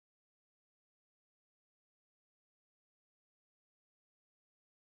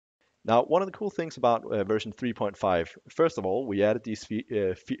Now, one of the cool things about version 3.5, first of all, we added these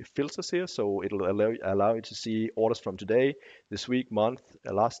filters here, so it'll allow you to see orders from today, this week, month,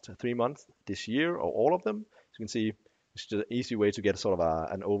 last 3 months, this year, or all of them. So you can see it's just an easy way to get sort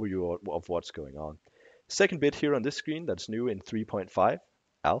of an overview of what's going on. Second bit here on this screen that's new in 3.5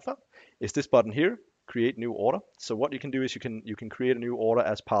 alpha is this button here, create new order. So what you can do is you can create a new order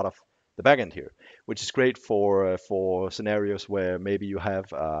as part of the backend here, which is great for scenarios where maybe you have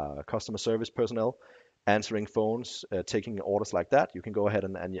customer service personnel answering phones, taking orders like that. You can go ahead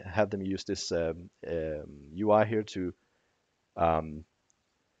and have them use this UI here um,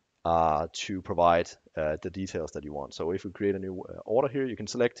 to provide the details that you want. So if we create a new order here, you can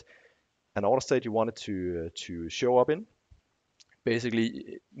select an order state you want it to show up in.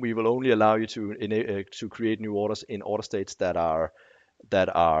 Basically, we will only allow you to create new orders in order states that are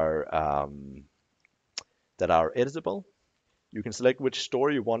editable. You can select which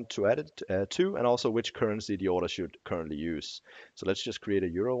store you want to add it to, and also which currency the order should currently use. So let's just create a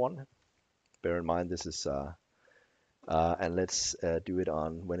euro one. Bear in mind this is and let's do it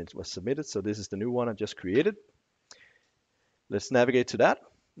on when it was submitted. So this is the new one I just created. Let's navigate to that.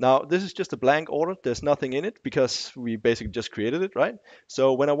 Now, this is just a blank order. There's nothing in it because we basically just created it, right?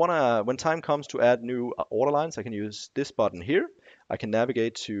 So when time comes to add new order lines, I can use this button here. I can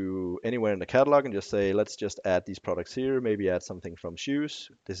navigate to anywhere in the catalog and just say, let's just add these products here. Maybe add something from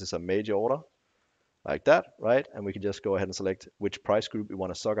shoes. This is a major order like that, right? And we can just go ahead and select which price group we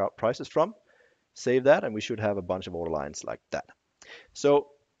want to suck out prices from. Save that, and we should have a bunch of order lines like that. So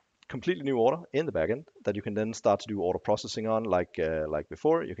completely new order in the backend that you can then start to do order processing on like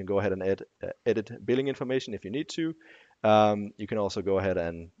before. You can go ahead and edit billing information if you need to. You can also go ahead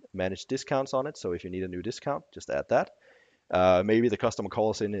and manage discounts on it. So if you need a new discount, just add that. Maybe the customer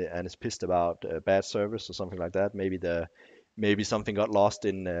calls in and is pissed about bad service or something like that. Maybe something got lost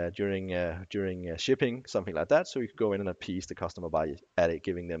in during shipping, something like that. So you could go in and appease the customer by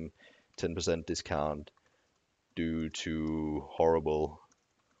giving them 10% discount due to horrible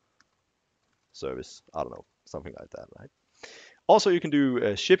service. I don't know, something like that, right? Also, you can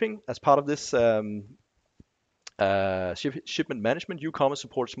do shipping as part of this shipment management. uCommerce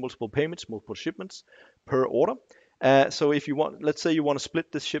supports multiple payments, multiple shipments per order. So if you want, let's say you want to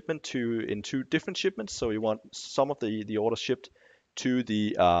split this shipment in two different shipments. So you want some of the order shipped to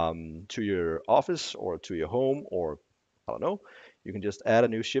your office or to your home, or I don't know. You can just add a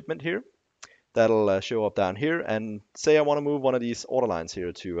new shipment here. That'll show up down here. And say I want to move one of these order lines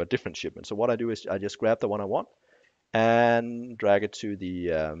here to a different shipment. So what I do is I just grab the one I want and drag it to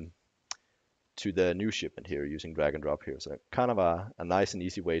the new shipment here using drag and drop here. So kind of a nice and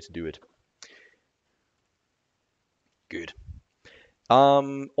easy way to do it. Good.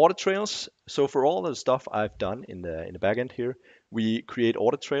 Audit trails. So for all the stuff I've done in the backend here, we create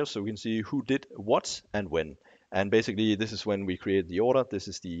audit trails so we can see who did what and when. And basically, this is when we created the order. This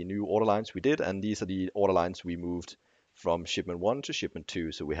is the new order lines we did, and these are the order lines we moved from shipment one to shipment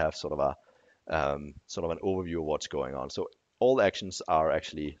two. So we have sort of an overview of what's going on. So all the actions are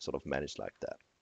actually sort of managed like that.